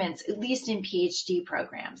performance, at least in PhD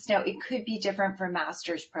programs. Now, it could be different for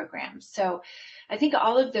master's programs. So I think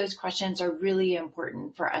all of those questions are really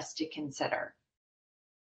important for us to consider.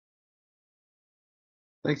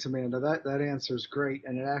 Thanks, Amanda. That answer is great,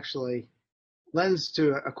 and it actually lends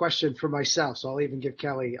to a question for myself, so I'll even give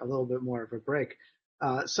Kellie a little bit more of a break.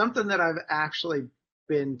 Something that I've actually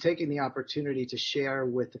been taking the opportunity to share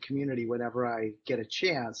with the community whenever I get a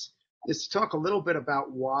chance is to talk a little bit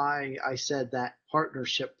about why I said that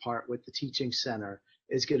partnership part with the teaching center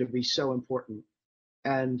is going to be so important.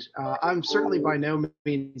 And I'm certainly by no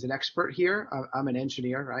means an expert here. I'm an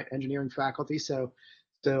engineer, right? Engineering faculty. So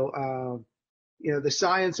the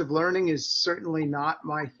science of learning is certainly not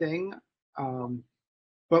my thing.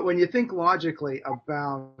 But when you think logically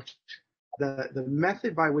about the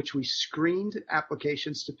method by which we screened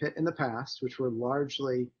applications to Pitt in the past, which were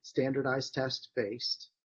largely standardized test based,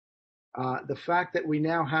 the fact that we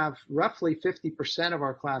now have roughly 50% of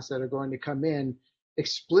our class that are going to come in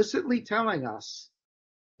explicitly telling us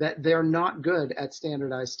that they're not good at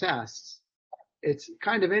standardized tests. It's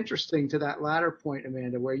kind of interesting to that latter point,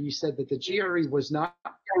 Amanda, where you said that the GRE was not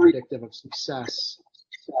predictive of success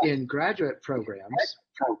in graduate programs.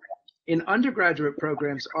 In undergraduate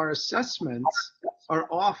programs, our assessments are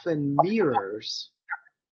often mirrors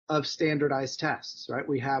of standardized tests, right?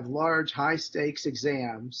 We have large, high stakes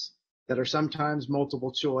exams that are sometimes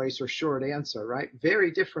multiple choice or short answer, right?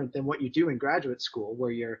 Very different than what you do in graduate school,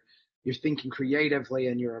 where you're thinking creatively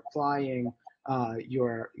and you're applying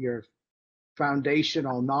your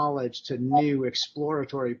foundational knowledge to new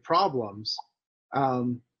exploratory problems.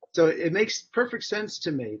 So it makes perfect sense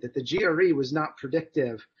to me that the GRE was not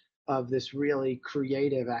predictive of this really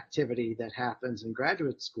creative activity that happens in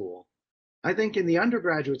graduate school. I think in the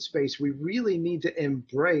undergraduate space, we really need to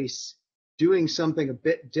embrace doing something a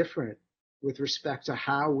bit different with respect to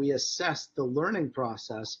how we assess the learning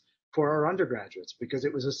process for our undergraduates, because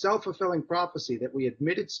it was a self-fulfilling prophecy that we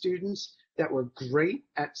admitted students that were great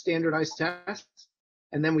at standardized tests,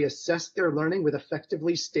 and then we assessed their learning with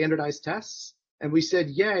effectively standardized tests, and we said,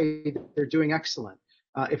 yay, they're doing excellent.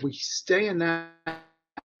 If we stay in that,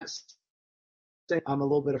 I'm a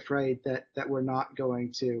little bit afraid that we're not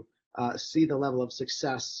going to see the level of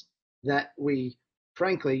success that we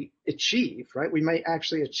frankly achieve, right? We may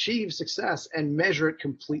actually achieve success and measure it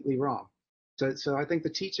completely wrong. So I think the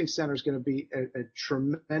teaching center is going to be a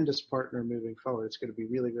tremendous partner moving forward. It's going to be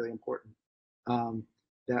really, really important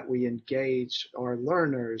that we engage our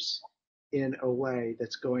learners in a way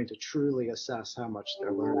that's going to truly assess how much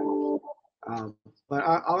they're learning. But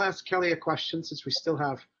I'll ask Kellie a question since we still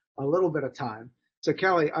have a little bit of time. So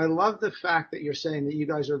Kellie, I love the fact that you're saying that you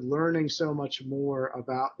guys are learning so much more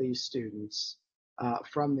about these students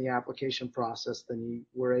from the application process than you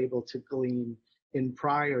were able to glean in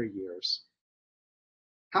prior years.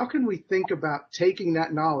 How can we think about taking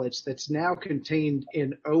that knowledge that's now contained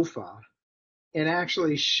in OFA and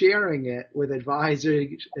actually sharing it with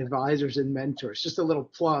advisors and mentors? Just a little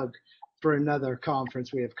plug for another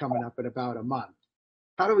conference we have coming up in about a month.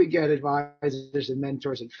 How do we get advisors and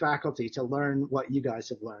mentors and faculty to learn what you guys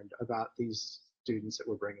have learned about these students that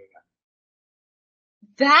we're bringing in?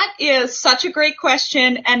 That is such a great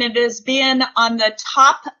question, and it has been on the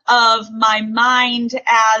top of my mind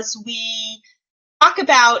as we talk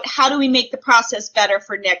about how do we make the process better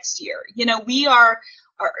for next year. You know, we are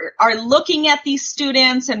looking at these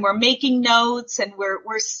students and we're making notes and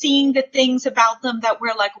we're seeing the things about them that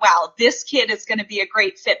we're like, wow, this kid is going to be a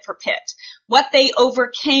great fit for Pitt. What they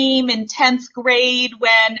overcame in 10th grade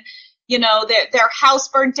when, you know, their house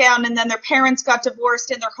burnt down and then their parents got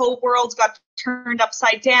divorced and their whole world got turned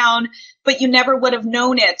upside down, but you never would have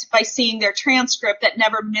known it by seeing their transcript that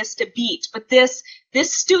never missed a beat. But this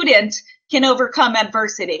student can overcome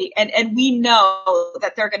adversity, and we know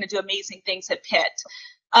that they're going to do amazing things at Pitt.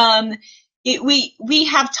 We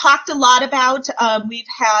have talked a lot about, we've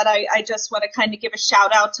had, I just want to kind of give a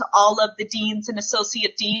shout out to all of the deans and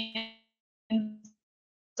associate deans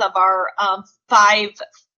of our 5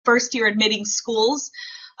 first-year admitting schools.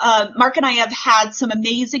 Mark and I have had some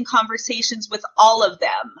amazing conversations with all of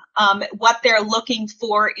them, what they're looking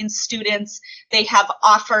for in students. They have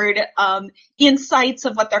offered insights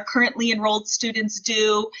of what their currently enrolled students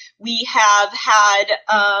do. We have had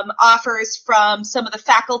offers from some of the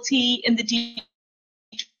faculty in the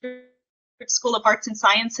Dietrich School of Arts and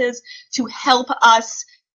Sciences to help us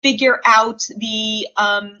figure out the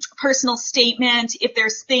personal statement, if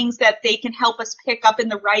there's things that they can help us pick up in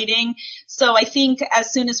the writing. So I think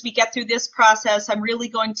as soon as we get through this process, I'm really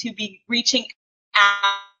going to be reaching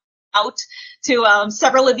out to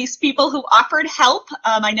several of these people who offered help.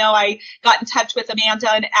 I know I got in touch with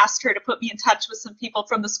Amanda and asked her to put me in touch with some people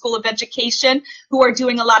from the School of Education who are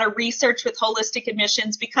doing a lot of research with holistic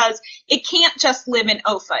admissions, because it can't just live in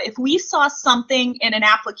OFA. If we saw something in an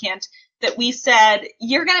applicant that we said,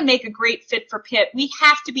 you're going to make a great fit for Pitt, we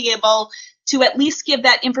have to be able to at least give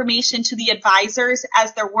that information to the advisors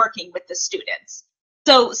as they're working with the students.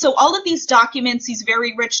 So all of these documents, these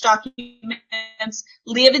very rich documents,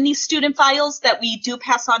 live in these student files that we do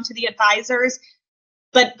pass on to the advisors,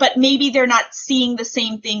 but maybe they're not seeing the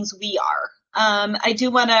same things we are. I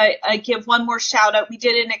do want to give one more shout out. We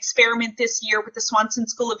did an experiment this year with the Swanson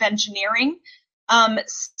School of Engineering.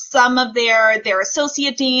 Some of their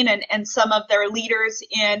associate dean and some of their leaders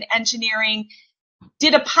in engineering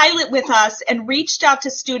did a pilot with us and reached out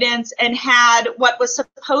to students and had what was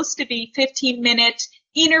supposed to be 15-minute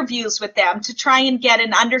interviews with them to try and get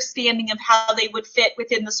an understanding of how they would fit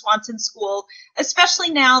within the Swanson School, especially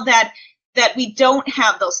now that we don't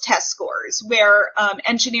have those test scores, where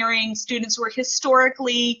engineering students were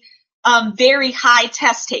historically very high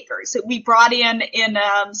test takers. We brought in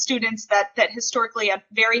students that historically had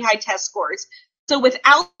very high test scores. So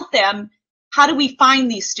without them, how do we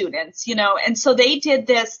find these students? You know, and so they did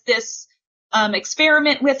this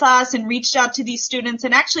experiment with us and reached out to these students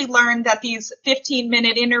and actually learned that these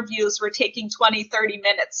 15-minute interviews were taking 20, 30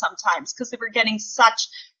 minutes sometimes because they were getting such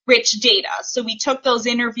rich data. So we took those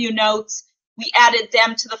interview notes, we added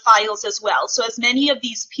them to the files as well. So as many of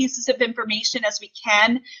these pieces of information as we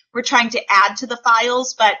can, we're trying to add to the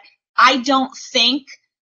files, but I don't think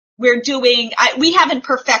we haven't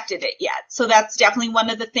perfected it yet. So that's definitely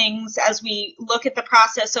one of the things as we look at the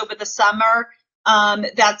process over the summer,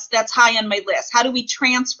 that's high on my list. How do we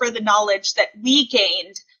transfer the knowledge that we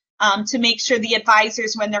gained to make sure the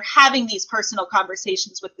advisors, when they're having these personal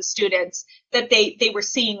conversations with the students, that they were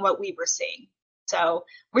seeing what we were seeing? So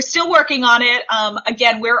we're still working on it.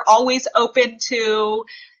 Again, we're always open to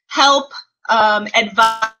help,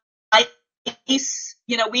 advice.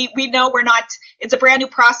 You know, we know we're not, it's a brand new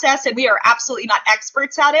process and we are absolutely not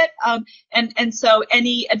experts at it. And so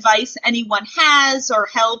any advice anyone has or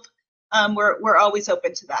help, we're always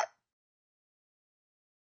open to that.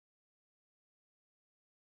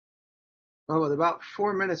 Well, with about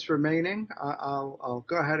 4 minutes remaining, I'll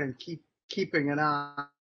go ahead and keeping an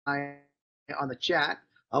eye on the chat.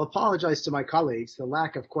 I'll apologize to my colleagues. The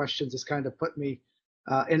lack of questions has kind of put me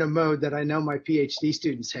in a mode that I know my PhD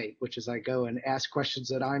students hate, which is I go and ask questions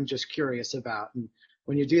that I'm just curious about. And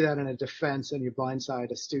when you do that in a defense and you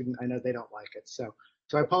blindside a student, I know they don't like it. So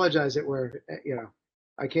I apologize that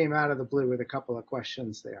I came out of the blue with a couple of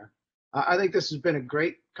questions there. I think this has been a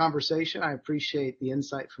great conversation. I appreciate the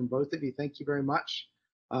insight from both of you. Thank you very much.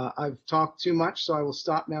 I've talked too much, so I will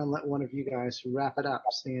stop now and let one of you guys wrap it up,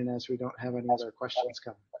 seeing as we don't have any other questions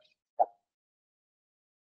coming.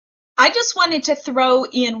 I just wanted to throw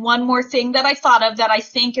in one more thing that I thought of that I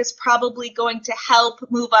think is probably going to help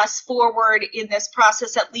move us forward in this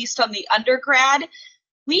process, at least on the undergrad.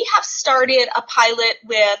 We have started a pilot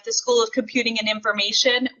with the School of Computing and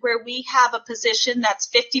Information where we have a position that's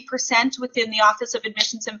 50% within the Office of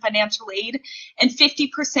Admissions and Financial Aid and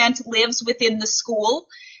 50% lives within the school.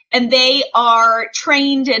 And they are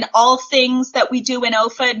trained in all things that we do in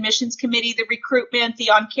OFA, admissions committee, the recruitment, the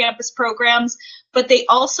on-campus programs, but they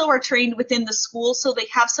also are trained within the school, so they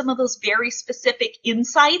have some of those very specific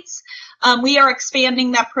insights. We are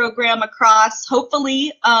expanding that program across,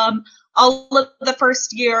 hopefully, all of the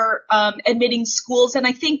first year admitting schools, and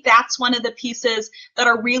I think that's one of the pieces that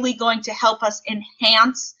are really going to help us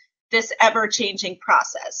enhance this ever-changing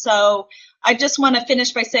process. So I just want to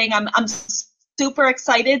finish by saying I'm super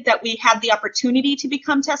excited that we had the opportunity to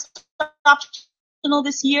become test optional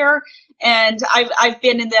this year. And I've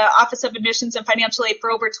been in the Office of Admissions and Financial Aid for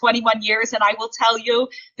over 21 years, and I will tell you,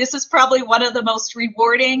 this is probably one of the most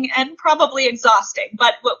rewarding and probably exhausting,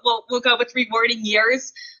 but we'll go with rewarding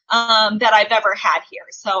years that I've ever had here.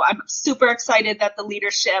 So I'm super excited that the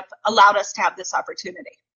leadership allowed us to have this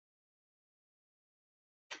opportunity.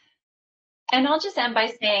 And I'll just end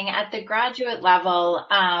by saying at the graduate level,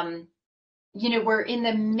 you know, we're in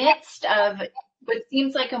the midst of what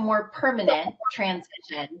seems like a more permanent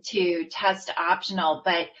transition to test optional,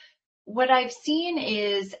 but what I've seen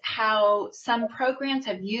is how some programs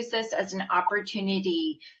have used this as an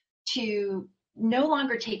opportunity to no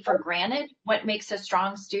longer take for granted what makes a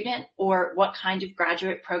strong student or what kind of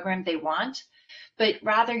graduate program they want, but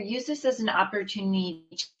rather use this as an opportunity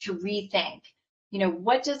to rethink, you know,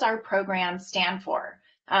 what does our program stand for?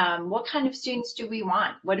 What kind of students do we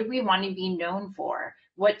want? What do we want to be known for?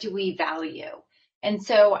 What do we value? And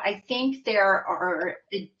so I think there are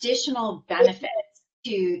additional benefits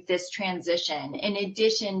to this transition in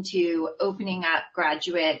addition to opening up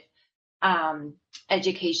graduate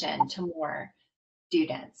education to more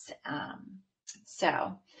students.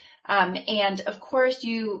 And of course,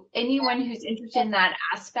 anyone who's interested in that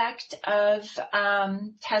aspect of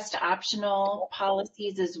test optional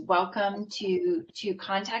policies is welcome to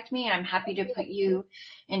contact me. I'm happy to put you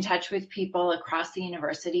in touch with people across the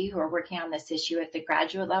university who are working on this issue at the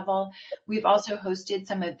graduate level. We've also hosted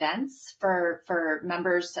some events for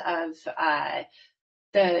members of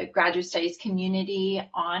the graduate studies community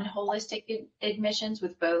on holistic admissions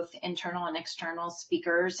with both internal and external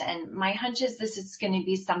speakers. And my hunch is this is going to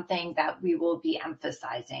be something that we will be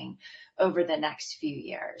emphasizing over the next few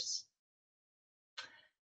years.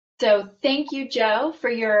 So thank you, Joe, for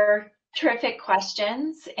your terrific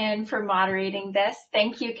questions and for moderating this.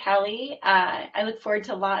 Thank you, Kellie. I look forward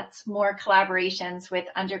to lots more collaborations with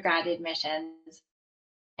undergrad admissions.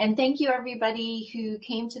 And thank you, everybody who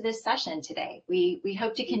came to this session today. We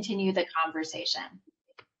hope to continue the conversation.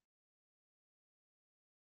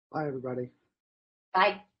 Bye, everybody.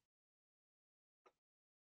 Bye.